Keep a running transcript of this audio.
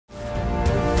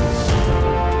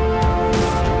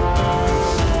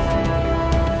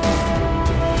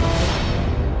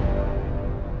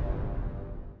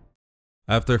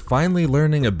After finally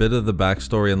learning a bit of the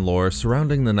backstory and lore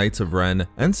surrounding the Knights of Ren,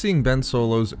 and seeing Ben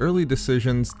Solo's early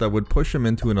decisions that would push him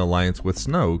into an alliance with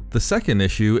Snoke, the second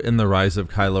issue in the Rise of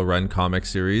Kylo Ren comic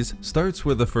series starts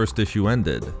where the first issue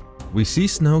ended. We see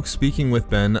Snoke speaking with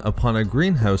Ben upon a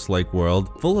greenhouse-like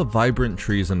world full of vibrant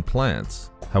trees and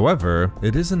plants. However,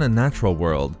 it isn't a natural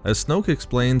world, as Snoke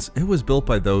explains it was built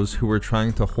by those who were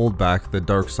trying to hold back the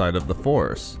dark side of the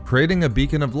Force, creating a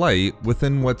beacon of light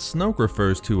within what Snoke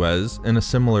refers to as, in a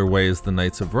similar way as the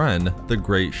Knights of Ren, the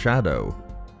Great Shadow.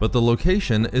 But the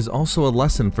location is also a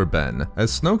lesson for Ben,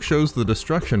 as Snoke shows the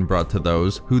destruction brought to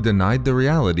those who denied the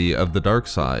reality of the dark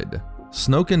side.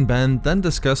 Snoke and Ben then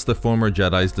discuss the former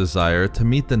Jedi's desire to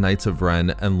meet the Knights of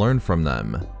Ren and learn from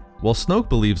them. While Snoke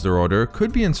believes their order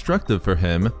could be instructive for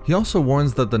him, he also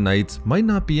warns that the Knights might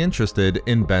not be interested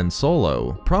in Ben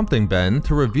Solo, prompting Ben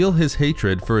to reveal his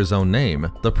hatred for his own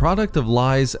name, the product of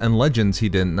lies and legends he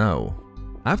didn't know.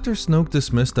 After Snoke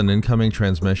dismissed an incoming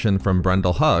transmission from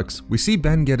Brendol Hux, we see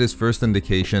Ben get his first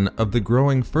indication of the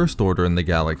growing First Order in the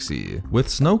galaxy, with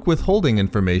Snoke withholding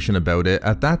information about it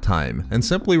at that time and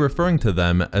simply referring to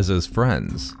them as his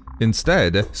friends.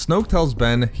 Instead, Snoke tells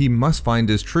Ben he must find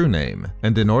his true name,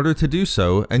 and in order to do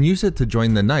so and use it to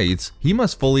join the Knights, he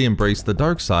must fully embrace the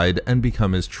dark side and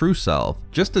become his true self,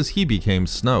 just as he became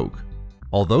Snoke.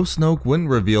 Although Snoke wouldn't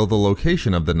reveal the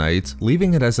location of the Knights,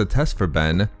 leaving it as a test for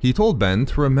Ben, he told Ben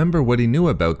to remember what he knew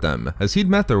about them, as he'd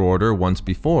met their order once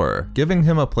before, giving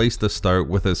him a place to start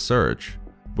with his search.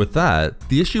 With that,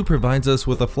 the issue provides us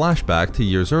with a flashback to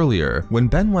years earlier, when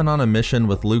Ben went on a mission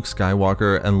with Luke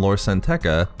Skywalker and Lor San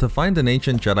Tekka to find an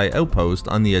ancient Jedi outpost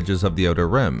on the edges of the Outer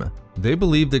Rim. They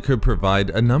believed it could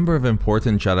provide a number of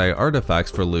important Jedi artifacts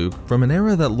for Luke from an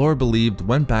era that Lor believed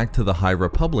went back to the High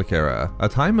Republic era, a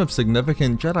time of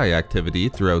significant Jedi activity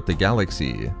throughout the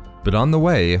galaxy. But on the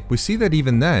way, we see that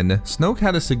even then, Snoke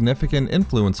had a significant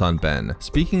influence on Ben,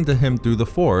 speaking to him through the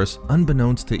Force,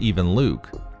 unbeknownst to even Luke.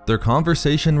 Their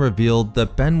conversation revealed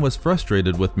that Ben was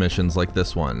frustrated with missions like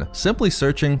this one, simply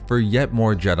searching for yet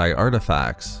more Jedi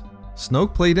artifacts.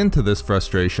 Snoke played into this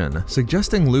frustration,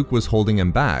 suggesting Luke was holding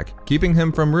him back, keeping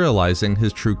him from realizing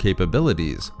his true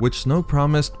capabilities, which Snoke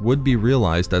promised would be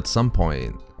realized at some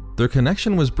point. Their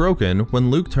connection was broken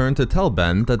when Luke turned to tell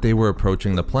Ben that they were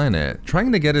approaching the planet,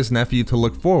 trying to get his nephew to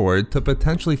look forward to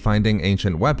potentially finding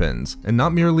ancient weapons, and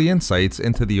not merely insights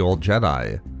into the old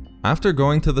Jedi. After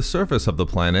going to the surface of the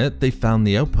planet, they found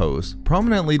the outpost,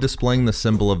 prominently displaying the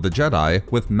symbol of the Jedi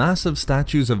with massive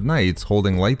statues of knights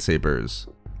holding lightsabers.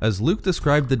 As Luke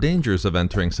described the dangers of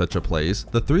entering such a place,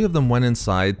 the three of them went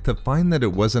inside to find that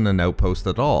it wasn't an outpost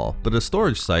at all, but a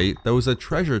storage site that was a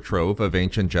treasure trove of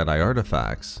ancient Jedi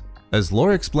artifacts. As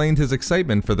Lor explained his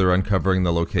excitement for their uncovering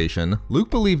the location, Luke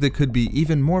believed it could be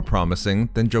even more promising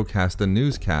than Jocasta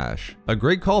News Cache, a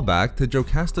great callback to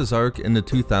Jocasta's arc in the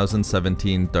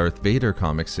 2017 Darth Vader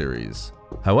comic series.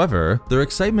 However, their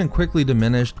excitement quickly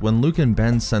diminished when Luke and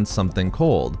Ben sensed something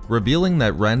cold, revealing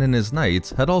that Ren and his knights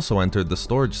had also entered the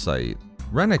storage site.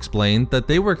 Ren explained that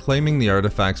they were claiming the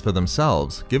artifacts for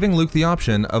themselves, giving Luke the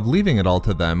option of leaving it all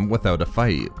to them without a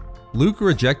fight. Luke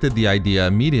rejected the idea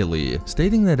immediately,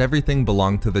 stating that everything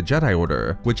belonged to the Jedi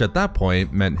Order, which at that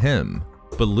point meant him.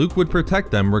 But Luke would protect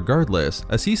them regardless,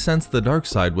 as he sensed the dark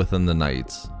side within the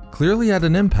Knights. Clearly at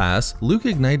an impasse, Luke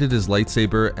ignited his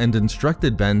lightsaber and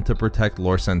instructed Ben to protect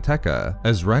Lor San Tekka,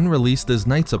 as Ren released his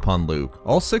knights upon Luke,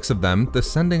 all 6 of them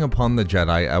descending upon the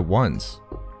Jedi at once.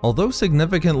 Although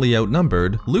significantly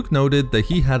outnumbered, Luke noted that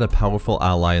he had a powerful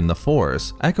ally in the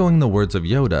Force, echoing the words of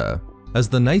Yoda. As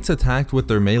the Knights attacked with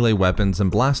their melee weapons and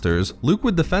blasters, Luke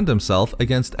would defend himself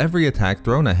against every attack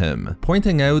thrown at him,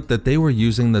 pointing out that they were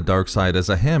using the dark side as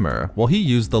a hammer, while he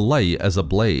used the light as a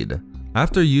blade.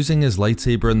 After using his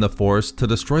lightsaber in the Force to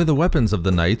destroy the weapons of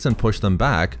the Knights and push them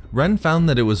back, Ren found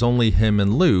that it was only him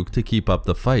and Luke to keep up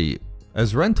the fight.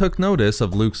 As Ren took notice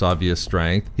of Luke's obvious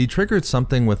strength, he triggered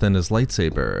something within his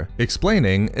lightsaber,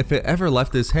 explaining if it ever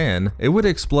left his hand, it would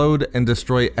explode and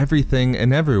destroy everything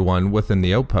and everyone within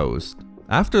the outpost.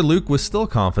 After Luke was still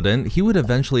confident he would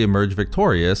eventually emerge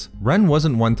victorious, Ren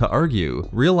wasn't one to argue,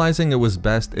 realizing it was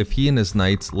best if he and his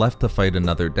knights left to fight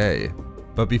another day.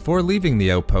 But before leaving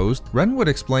the outpost, Ren would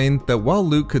explain that while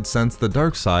Luke could sense the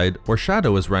dark side, or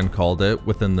shadow as Ren called it,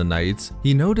 within the Knights,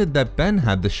 he noted that Ben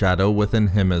had the shadow within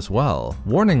him as well,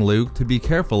 warning Luke to be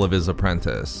careful of his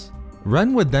apprentice.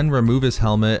 Ren would then remove his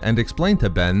helmet and explain to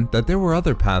Ben that there were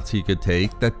other paths he could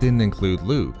take that didn't include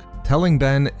Luke, telling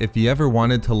Ben if he ever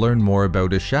wanted to learn more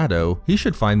about his shadow, he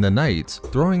should find the Knights,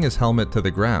 throwing his helmet to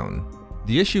the ground.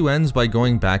 The issue ends by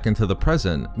going back into the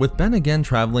present, with Ben again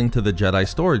traveling to the Jedi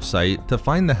storage site to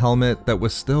find the helmet that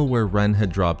was still where Ren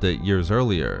had dropped it years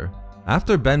earlier.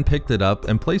 After Ben picked it up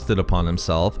and placed it upon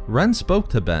himself, Ren spoke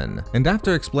to Ben, and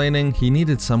after explaining he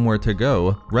needed somewhere to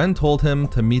go, Ren told him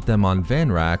to meet them on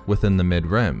Vanrak within the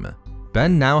Mid-Rim.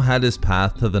 Ben now had his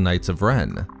path to the Knights of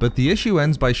Ren, but the issue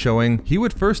ends by showing he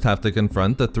would first have to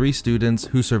confront the 3 students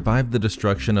who survived the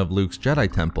destruction of Luke's Jedi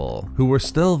Temple, who were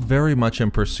still very much in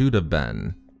pursuit of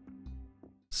Ben.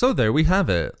 So there we have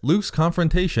it, Luke's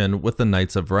confrontation with the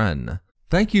Knights of Ren.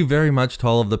 Thank you very much to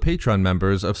all of the Patreon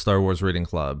members of Star Wars Reading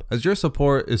Club, as your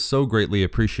support is so greatly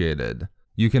appreciated.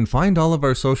 You can find all of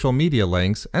our social media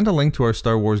links and a link to our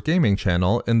Star Wars gaming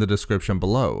channel in the description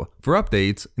below for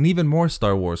updates and even more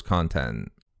Star Wars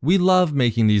content. We love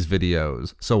making these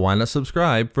videos, so why not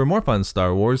subscribe for more fun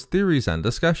Star Wars theories and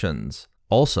discussions.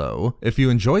 Also, if you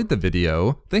enjoyed the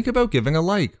video, think about giving a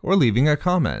like or leaving a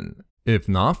comment. If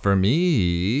not for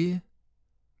me...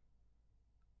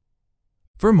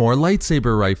 for more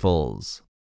lightsaber rifles.